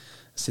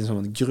sin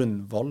sånn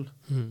grunnvoll,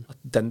 at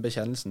den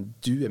bekjennelsen,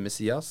 du er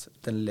Messias,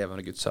 den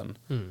levende Guds sønn.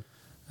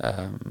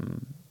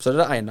 Så det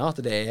er det ene,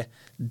 at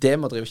det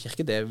med å drive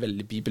kirke, det er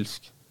veldig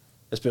bibelsk.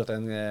 Jeg spurte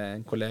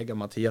en kollega,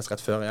 Mathias,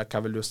 rett før, hva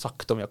vil du ha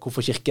sagt om,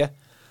 hvorfor kirke?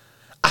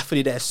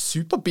 Fordi det er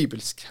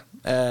superbibelsk.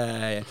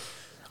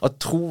 At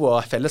tro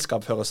og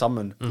fellesskap hører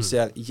sammen. Du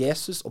ser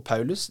Jesus og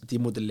Paulus, de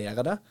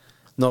modellerer det.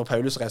 Når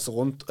Paulus reiser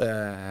rundt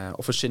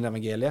og forkynner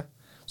evangeliet,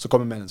 så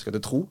kommer mennesker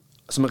til tro,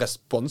 som en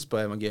respons på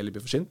evangeliet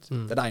blir forsynt.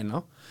 Det er det ene.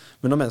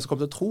 Men når mennesker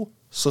kommer til tro,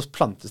 så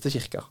plantes det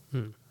kirker.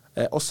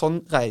 Og sånn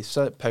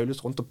reiser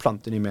Paulus rundt og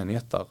planter nye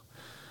menigheter.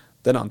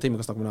 Det er en annen ting vi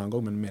kan snakke om en annen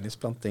gang, men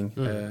menighetsplanting,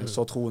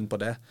 så troen på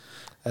det.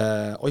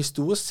 Og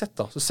historisk sett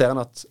da, så ser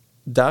han at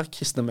der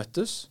kristne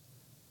møttes,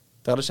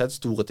 der har det skjedd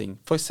store ting.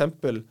 For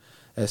eksempel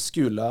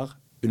skoler,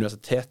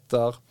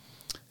 universiteter,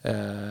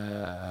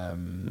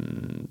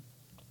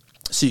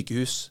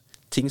 sykehus,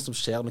 ting som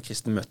skjer når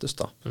kristne møtes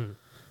da.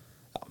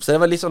 Ja, så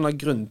det var litt sånne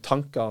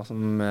grunntanker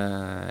som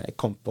jeg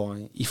kom på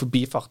i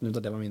forbifarten ut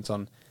av det var min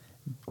sånn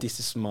this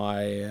is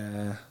my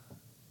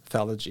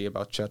theology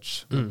about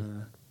church.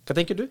 Hva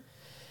tenker du?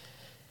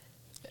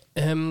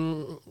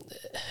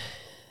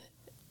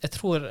 Jeg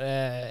tror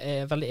jeg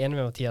er veldig enig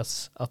med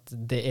Mathias at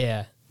det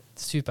er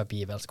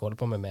superbibelsk å holde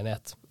på med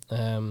menighet.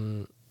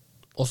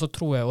 Og så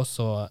tror jeg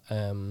også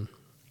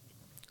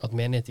at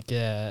menighet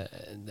ikke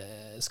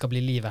skal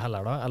bli livet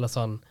heller da, eller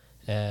sånn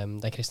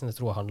den kristne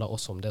tro handler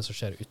også om det som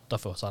skjer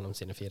utenfor Salem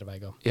sine 4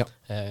 veier.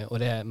 Og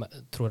det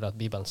tror jeg at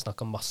Bibelen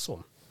snakker masse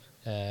om.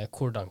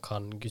 Hvordan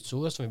kan Guds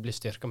ord, som vi blir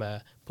styrket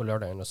med på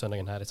lørdagen og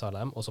søndagen her i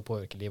Salem, også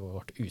påvirke livet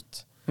vårt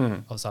ut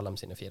av Salem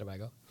sine 4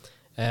 veier.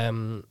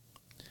 Kan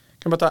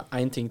jeg bare ta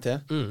en ting til?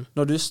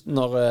 Når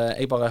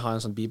jeg bare har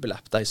en sånn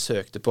bibelapp der jeg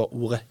søkte på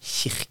ordet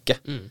kirke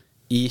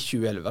i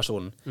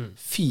 2011-versjonen,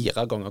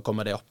 4 ganger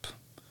kommer det opp.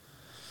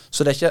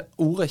 Så det er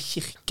ikke ordet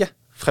kirke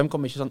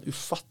fremkommer ikke sånn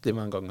ufattelig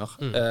mange ganger.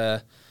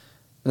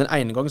 Men den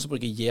ene gangen så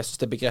bruker Jesus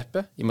det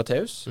begrepet i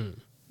Matteus,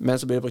 men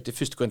så blir det brukt i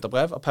 1.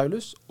 Korinterbrev av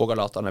Paulus og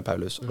Galaterne av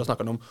Paulus. Og da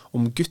snakker han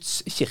om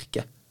Guds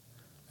kirke.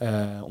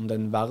 Om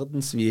den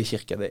verdensvide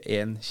kirke. Det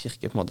er en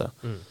kirke på en måte.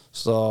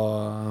 Så,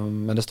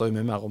 men det står jo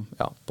mye mer om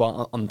på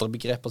andre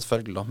begreper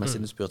selvfølgelig da, men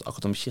siden du spurte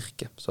akkurat om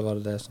kirke, så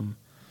var det som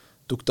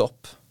dukte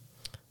opp.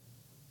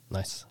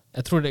 Nice.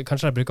 Jeg tror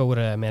kanskje de bruker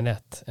ordet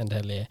menighet en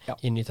del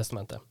i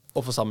Nytestamentet.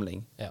 Og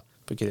forsamling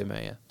bruker de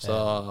mye. Så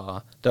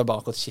det var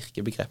bare akkurat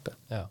kirkebegrepet.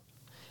 Ja.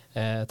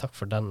 Takk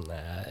for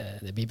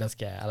det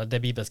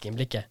bibelske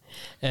innblikket.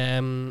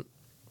 Men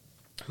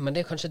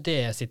det er kanskje det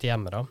jeg sitter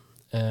hjemme da.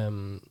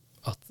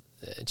 At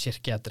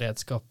kirke er et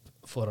redskap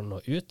for å nå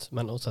ut,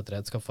 men også et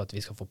redskap for at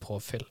vi skal få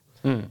påfyll.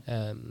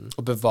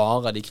 Og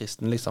bevare de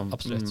kristne, liksom.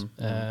 Absolutt.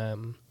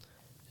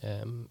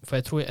 For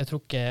jeg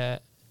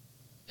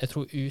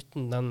tror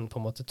uten den på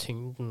en måte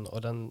tyngden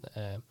og den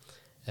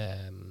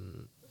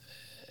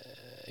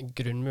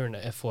grunnmuren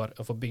jeg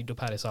får bygd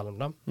opp her i Salem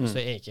da,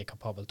 så er jeg ikke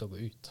kapabel til å gå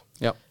ut.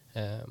 Ja.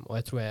 Og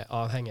jeg tror jeg er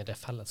avhengig av det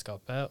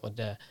fellesskapet og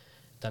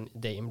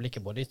det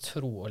innblikket både i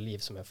tro og liv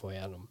som jeg får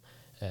gjennom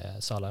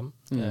Salem,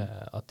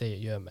 at det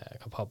gjør meg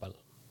kapabel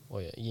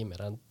og gir meg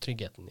den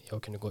tryggheten i å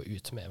kunne gå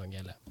ut med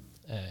evangeliet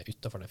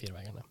utenfor de 4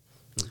 veggene.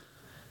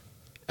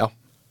 Ja,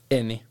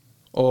 enig.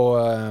 Og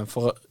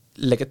for å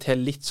legge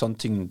til litt sånn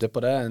tyngde på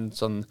det, en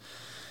sånn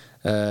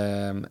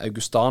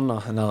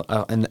Augustana,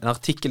 en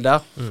artikkel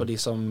der, for de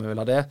som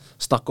vil ha det,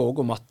 snakker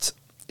også om at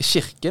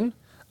kirken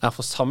er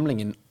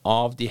forsamlingen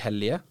av de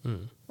hellige.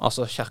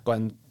 Altså kirken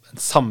er en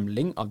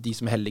samling av de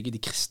som er hellige,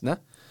 de kristne,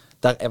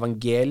 der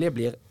evangeliet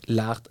blir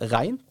lært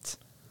rent,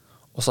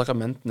 og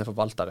sakramentene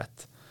forvalter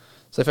rett.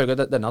 Så ifølge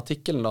denne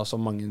artikkelen da,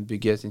 som mange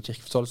bygger sin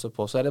kirkeforståelse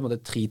på, så er det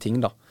 3 ting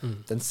da.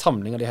 Den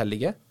samling av de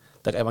hellige,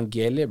 der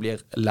evangeliet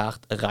blir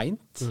lært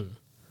rent,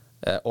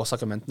 og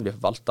sakramentene blir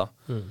forvaltet.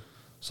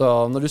 Så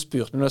når du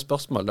spurte meg noen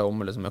spørsmål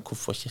om liksom,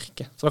 hvorfor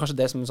kirke, så var det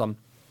kanskje det som sånn,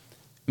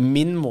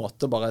 min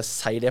måte å bare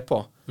si det på.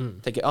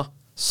 Tenker jeg,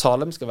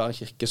 Salem skal være en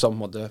kirke som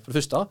måtte, for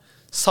det første,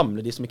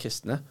 samle de som er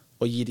kristne,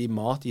 og gi de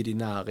mat, gi de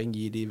næring,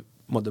 gi de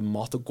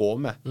mat å gå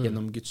med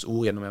gjennom Guds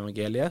ord, gjennom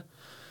evangeliet.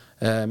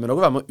 Men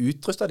også være med å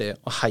utruste de,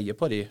 og heie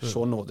på de,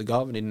 se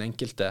nådegaven i den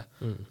enkelte,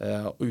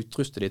 og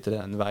utruste de til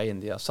den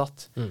veien de har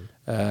satt.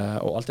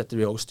 Og alt dette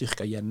blir også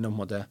styrket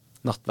gjennom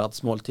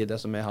nattverdsmåltidet,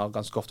 som vi har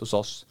ganske ofte hos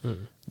oss.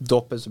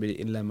 Dåpen som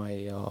blir innlemmet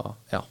i, og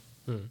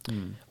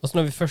Og så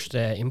når vi først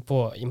er inn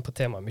på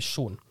temaet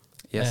misjon,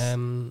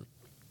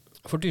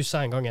 for du sa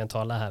en gang i en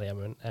tale her,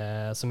 Gjermund,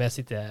 som jeg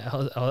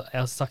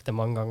har sagt det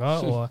mange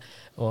ganger,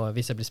 og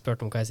hvis jeg blir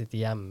spurt om hva jeg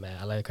sitter hjemme med,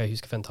 eller hva jeg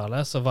husker for en tale,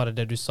 så var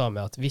det du sa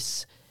med at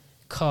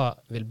hva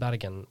vil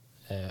Bergen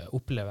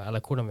oppleve, eller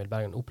hvordan vil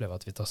Bergen oppleve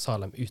at vi tar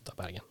Salem ut av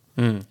Bergen?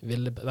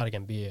 Vil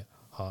Bergen by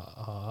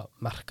ha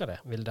merket det?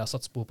 Vil det ha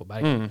satt spor på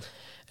Bergen?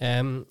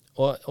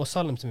 Og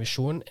Salems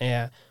visjon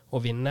er å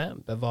vinne,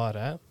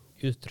 bevare,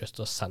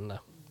 utruste og sende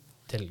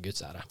til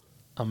Guds ære.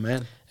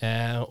 Amen.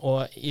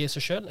 Og i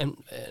seg selv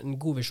en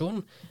god visjon,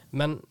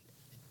 men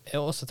jeg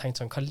har også tenkt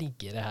sånn, hva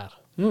ligger i det her?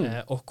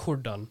 Og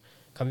hvordan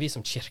kan vi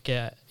som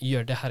kirke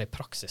gjøre det her i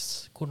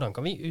praksis? Hvordan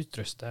kan vi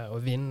utruste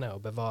og vinne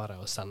og bevare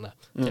og sende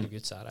til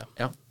Guds ære?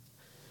 Ja.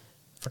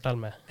 Fortell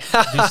meg.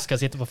 Du skal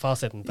sitte på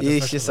fasiten. På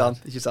ikke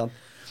sant.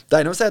 Det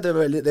ene å si, det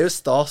er jo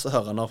stas å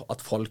høre når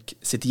at folk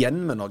sitter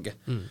igjen med noe.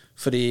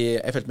 Fordi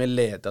jeg følte meg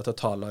ledet til å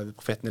tale over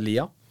profeten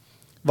Elia.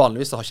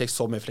 Vanligvis så har ikke jeg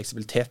så mye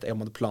fleksibilitet. Jeg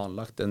hadde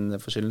planlagt en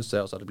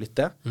forkynnelse, og så hadde det blitt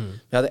det.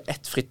 Vi hadde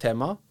ett fritt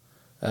tema.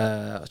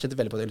 Jeg kjente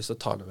veldig på at jeg hadde lyst til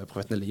å tale over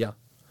profeten Elia.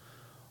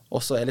 Og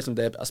så er liksom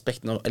det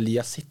aspektet når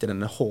Elia sitter i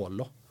denne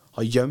håla,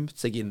 har gjemt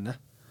seg inne.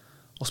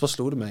 Og så bare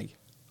slo det meg.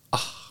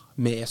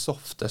 Vi er så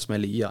ofte som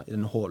Elia i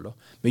denne håla.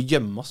 Vi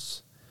gjemmer oss.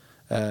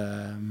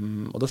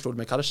 Og da slo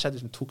det meg, hva hadde skjedd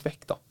hvis vi tok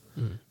vekk da?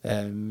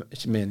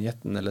 Ikke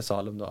menigheten eller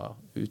Salem da,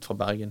 ut fra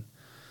Bergen.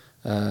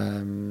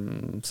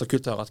 Så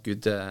kult å høre at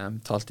Gud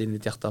talte inn i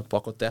ditt hjerte på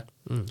akkurat det.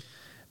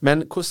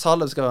 Men hvor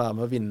Salem skal være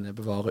med å vinne,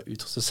 bevare,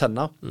 utruste og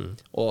sende,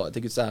 og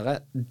til Guds ære,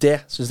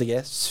 det synes jeg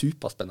er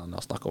superspennende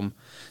å snakke om.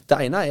 Det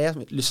ene jeg har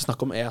lyst til å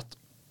snakke om er at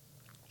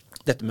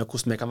dette med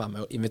hvordan vi kan være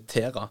med å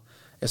invitere.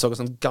 Jeg så en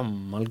sånn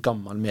gammel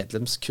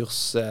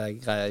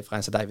medlemskursgreie fra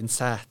en som Eivind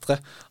Sætre.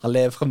 Han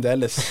lever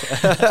fremdeles.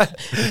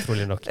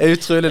 Utrolig nok.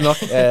 Utrolig nok.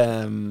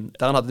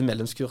 Der han hadde en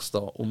medlemskurs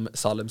da, om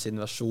Salems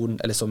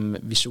innovasjon, eller som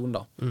visjon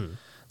da.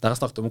 Der han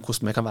snakket om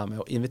hvordan vi kan være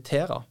med å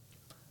invitere.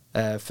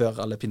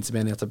 Før alle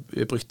pinsemenigheter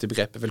brukte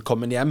begrepet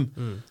velkommen hjem,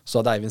 så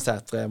hadde Eivind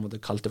Sætre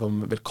kalt det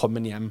for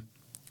velkommen hjem.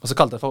 Og så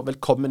kalte det for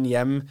velkommen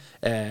hjem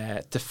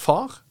til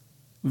far,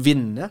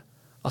 vinne,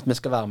 at vi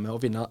skal være med å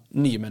vinne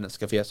nye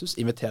mennesker for Jesus,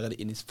 invitere det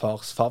inn i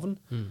fars favn.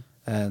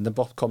 Den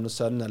bortkomne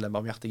sønnen eller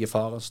barmhjertige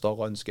faren står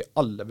og ønsker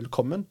alle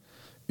velkommen,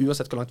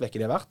 uansett hvor langt vekk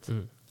de har vært.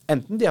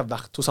 Enten de har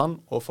vært hos han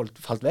og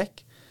falt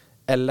vekk,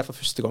 eller for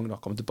første gang da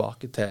kommet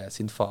tilbake til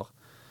sin far.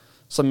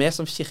 Så vi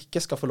som kirke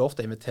skal få lov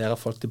til å invitere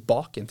folk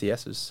tilbake til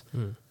Jesus.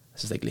 Jeg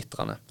synes det er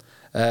glittrende.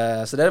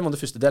 Så det er den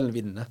første delen,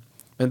 vinne.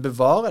 Men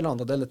bevare en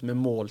andre del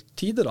med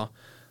måltider da.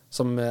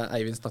 som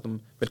Eivind snakket om,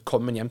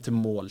 velkommen hjem til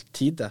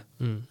måltidet.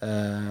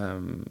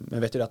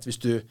 Vi vet jo det at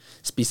hvis du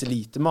spiser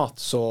lite mat,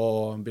 så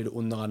blir du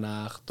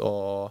underernært,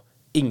 og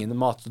ingen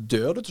mat, så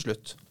dør du til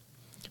slutt.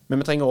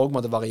 Men vi trenger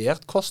også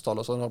variert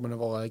kosthold, og sånn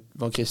med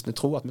vår kristne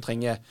tro, at vi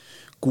trenger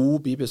god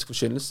bibelsk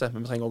forkynnelse,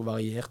 men vi trenger også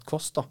variert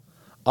kost da.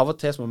 Av og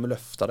til så må vi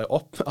løfte det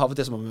opp, av og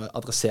til så må vi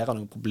adressere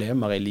noen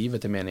problemer i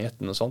livet til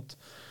menigheten og sånt.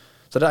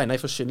 Så det ene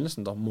i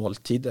forkynnelsen da,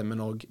 måltidet, men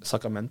også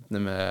sakramentene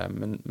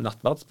med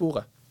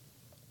nattverdsbordet.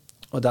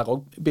 Og der er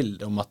også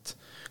bildet om at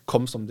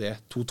kom som det,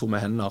 to tomme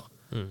hender.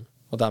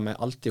 Og dermed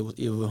alltid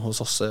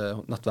hos oss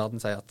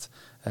nattverden sier at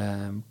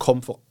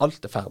kom for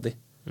alt er ferdig.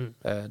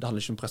 Det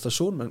handler ikke om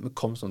prestasjon, men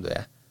kom som du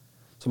er.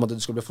 Som at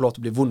du skal få lov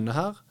til å bli vunnet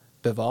her,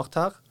 bevart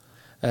her.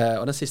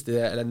 Og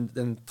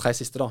den tre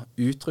siste da,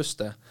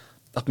 utruste.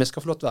 At vi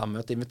skal få lov til å være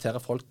med og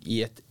invitere folk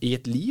i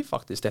et liv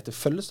faktisk, etter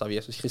følgelse av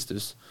Jesus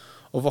Kristus.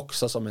 Og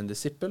vokse som en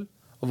disippel,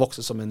 og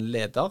vokse som en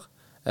leder.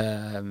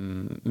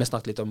 Vi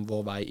snakket litt om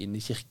vår vei inn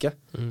i kirke.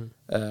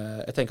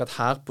 Jeg tenker at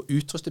her på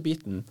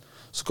utrustebiten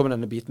så kommer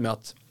denne biten med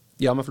at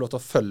ja, vi får lov til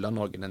å følge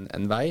noen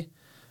en vei,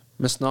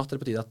 men snart er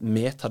det på tide at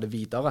vi tar det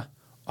videre.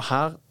 Og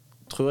her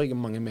tror jeg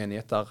mange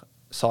menigheter,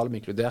 Salem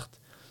inkludert,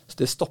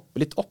 så det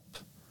stopper litt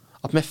opp.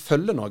 At vi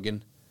følger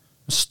noen,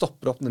 men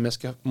stopper det opp når vi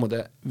skal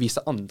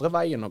vise andre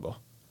veien å gå.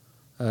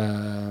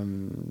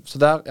 Så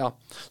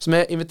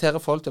vi inviterer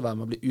folk til å være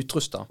med og bli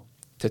utrustet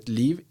til et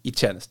liv i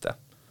tjeneste.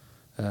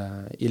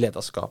 I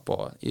lederskap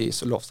og i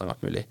lovsang og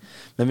alt mulig.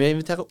 Men vi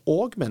inviterer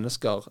også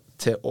mennesker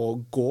til å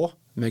gå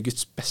med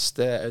Guds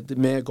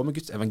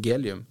Guds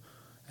evangelium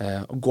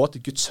og gå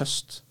til Guds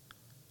høst.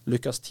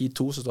 Lukas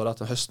 10,2 så står det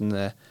at høsten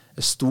er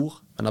stor,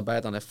 men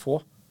arbeiderne er få.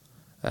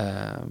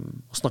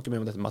 Og snakker vi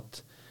om dette med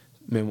at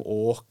vi må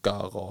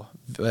åker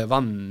og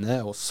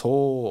vanne og så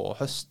og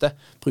høste,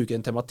 bruke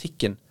den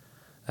tematikken.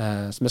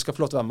 Så vi skal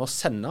få lov til å være med og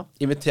sende,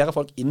 invitere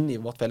folk inn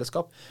i vårt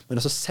fellesskap, men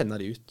også sende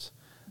de ut.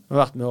 Vi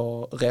har vært med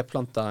å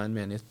replante en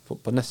menighet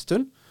på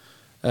Nesttun.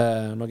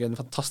 Noen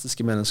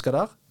fantastiske mennesker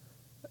der.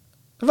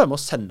 Vi var med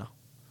å sende.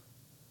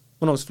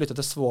 Og noen som flyttet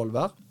til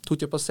Svolvær, tok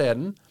de på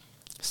scenen,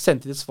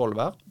 sendte de til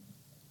Svolvær,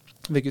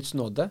 ved Guds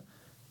nåde,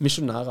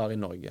 misjonærer i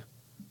Norge.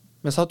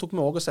 Men så tok vi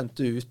også og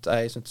sendte ut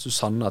ei som heter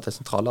Susanna til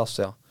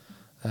Sentralasia.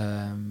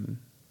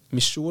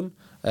 Misjon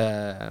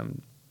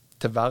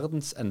til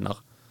verdens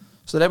ender.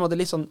 Så det er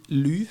litt sånn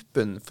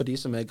loopen for de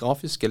som er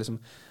grafiske.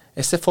 Liksom.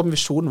 Jeg ser for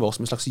misjonen vår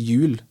som en slags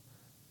hjul.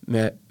 Vi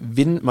har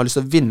lyst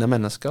til å vinne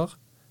mennesker,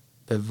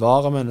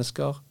 bevare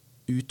mennesker,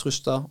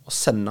 utruste og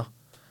sende.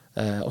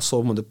 Og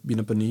så må det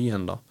begynne på ny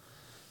igjen da.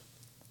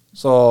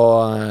 Så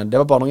det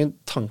var bare noen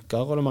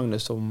tanker, Ole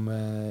Magnus, om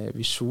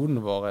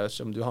visjonen vår. Jeg vet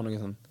ikke om du har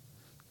noen sånn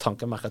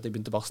tanker. Jeg merker at jeg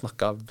begynte bare å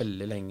snakke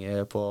veldig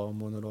lenge på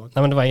monolog.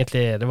 Nei, men det var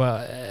egentlig,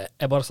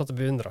 jeg bare satt og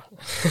beundret.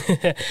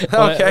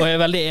 og jeg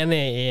er veldig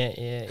enig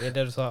i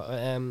det du sa.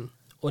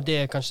 Og det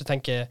jeg kanskje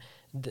tenker...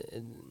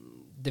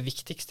 Det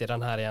viktigste i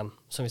den her igjen,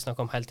 som vi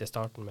snakket om helt i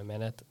starten med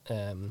menighet,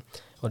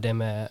 og det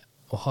med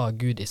å ha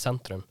Gud i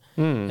sentrum.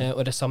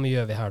 Og det samme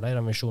gjør vi her da, i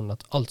den visjonen,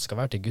 at alt skal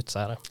være til Guds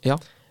ære. Ja.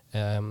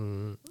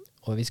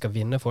 Og vi skal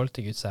vinne folk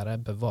til Guds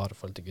ære, bevare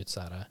folk til Guds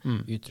ære,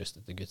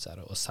 utruste til Guds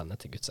ære, og sende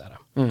til Guds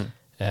ære.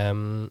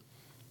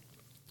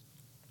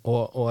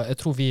 Og jeg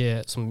tror vi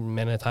som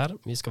menighet her,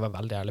 vi skal være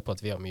veldig ærlige på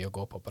at vi har mye å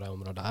gå på det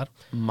området her.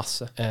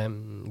 Masse.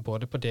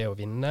 Både på det å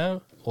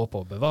vinne, og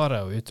på å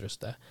bevare og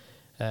utruste,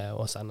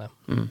 og sende.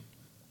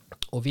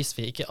 Og hvis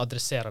vi ikke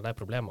adresserer de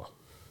problemene,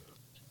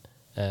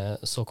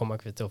 så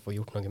kommer vi til å få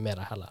gjort noe med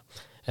det heller.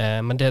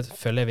 Men det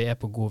føler vi er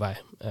på god vei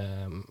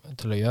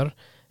til å gjøre,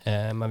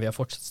 men vi har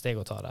fortsatt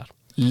steg å ta der.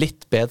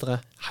 Litt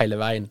bedre hele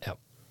veien. Ja,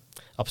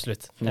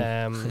 absolutt.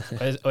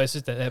 Og jeg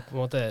synes det er på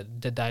en måte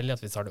det er deilig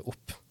at vi tar det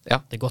opp.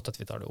 Ja. Det er godt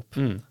at vi tar det opp.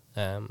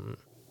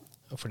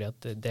 Fordi at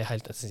det er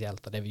helt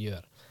essensielt av det vi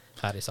gjør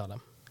her i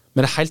Salem.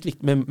 Men det er helt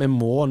viktig, vi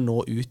må nå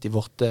ut i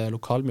vårt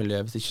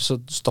lokalmiljø, hvis ikke så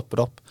stopper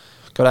det opp.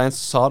 Hva det en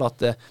som sa det,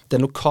 at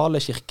den lokale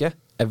kirke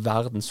er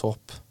verdens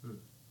håp.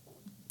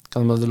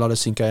 Kan man la det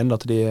synke inn da,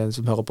 til de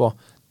som hører på?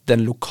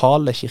 Den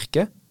lokale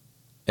kirke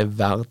er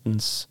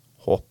verdens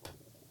håp.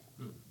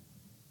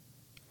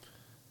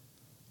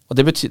 Og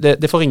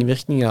det får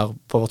ringvirkninger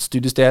på vårt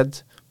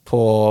studiested,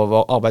 på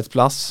vår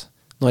arbeidsplass,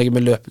 når jeg er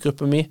med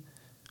løpegruppen min.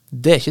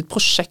 Det er ikke et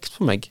prosjekt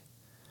for meg,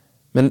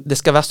 men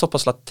det skal være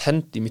såpass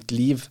latent i mitt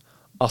liv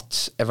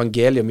at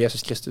evangeliet om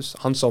Jesus Kristus,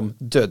 han som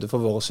døde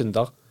for våre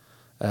synder,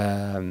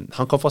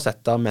 han kom for å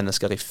sette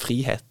mennesker i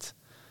frihet.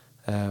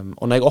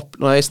 Og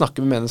når jeg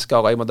snakker med mennesker,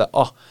 og jeg må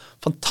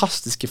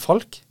fantastiske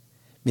folk,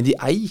 men de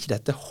eier ikke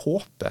dette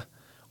håpet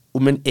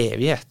om en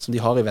evighet som de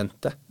har i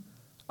vente.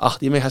 De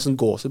gir meg helt sånn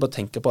gåsehud bare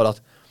tenker på det,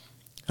 at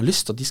jeg har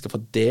lyst til at de skal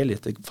få del i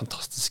dette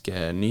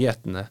fantastiske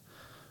nyhetene.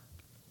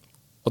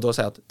 Og da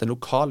sier jeg at den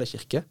lokale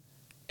kirke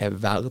er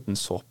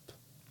verdens håp.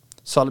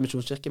 Salem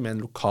Misjonskirke med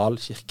en lokal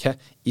kirke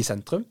i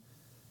sentrum.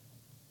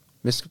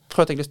 Vi skal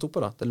prøve å tenke litt stort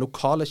på det. Den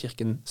lokale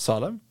kirken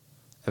Salem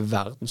er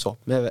verdens håp.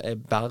 Vi er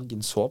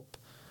Bergens håp.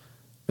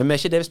 Men vi er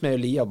ikke det hvis vi er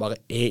Elia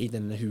bare er i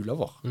denne hula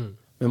vår.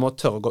 Vi må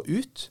tørre å gå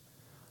ut.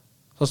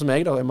 Sånn som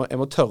jeg da, jeg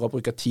må tørre å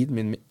bruke tiden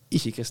min med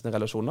ikke-kristne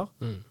relasjoner.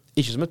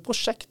 Ikke som et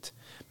prosjekt,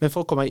 men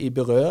for å komme i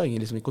berøring,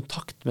 liksom i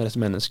kontakt med disse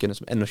menneskene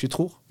som ennå ikke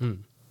tror.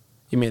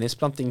 I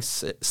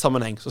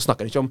menighetsplantingssammenheng så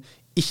snakker han ikke om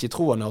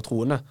ikke-troende og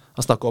troende.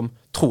 Han snakker om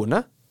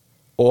troende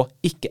og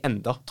ikke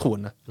enda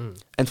troende.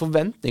 En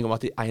forventning om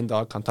at de en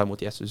dag kan ta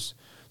imot Jesus.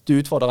 Du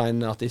utfordrer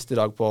en artist i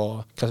dag på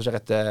hva som skjer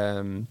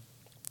etter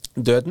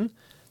døden.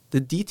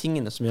 Det de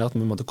tingene som gjør at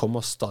vi måtte komme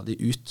oss stadig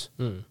ut.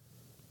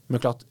 Men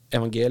klart,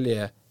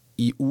 evangeliet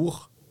i ord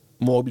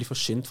må bli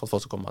forsynt for at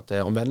folk skal komme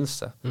til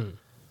omvendelse.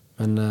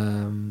 Men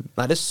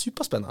nei, det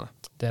superspennende.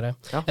 Det det.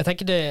 Ja.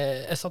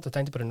 Jeg satt og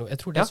tenkte på det nå. Jeg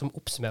tror det som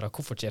oppsummerer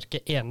hvorfor kirke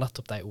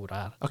nettopp de ordene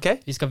her. Okay.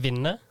 Vi skal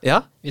vinne,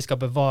 vi skal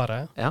bevare,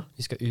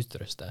 vi skal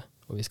utruste,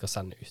 og vi skal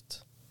sende ut.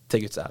 Til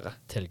Guds ære.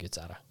 Til Guds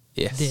ære.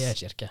 Yes. Det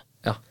kirke.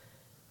 Ja.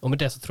 Og med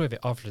det så tror jeg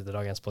vi avslutter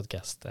dagens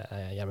podcast,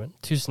 Gjermund.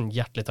 Tusen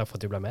hjertelig takk for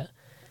at du ble med.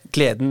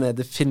 Gleden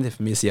definitivt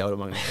for min side av det,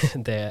 Magnus.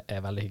 Det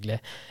veldig hyggelig.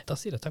 Da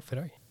sier jeg takk for i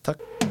dag. Takk.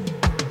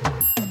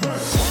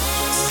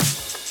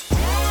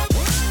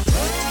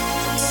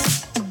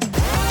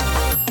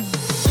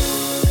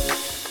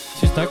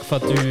 Tusen takk for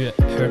at du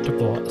hørte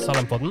på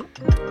Salampodden.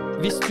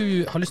 Hvis du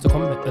har lyst til å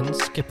komme med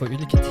ønsker på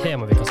ulike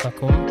tema vi kan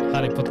snakke om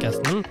her i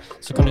podcasten,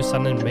 så kan du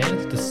sende en mail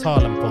til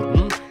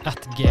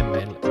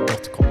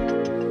salampodden@gmail.com.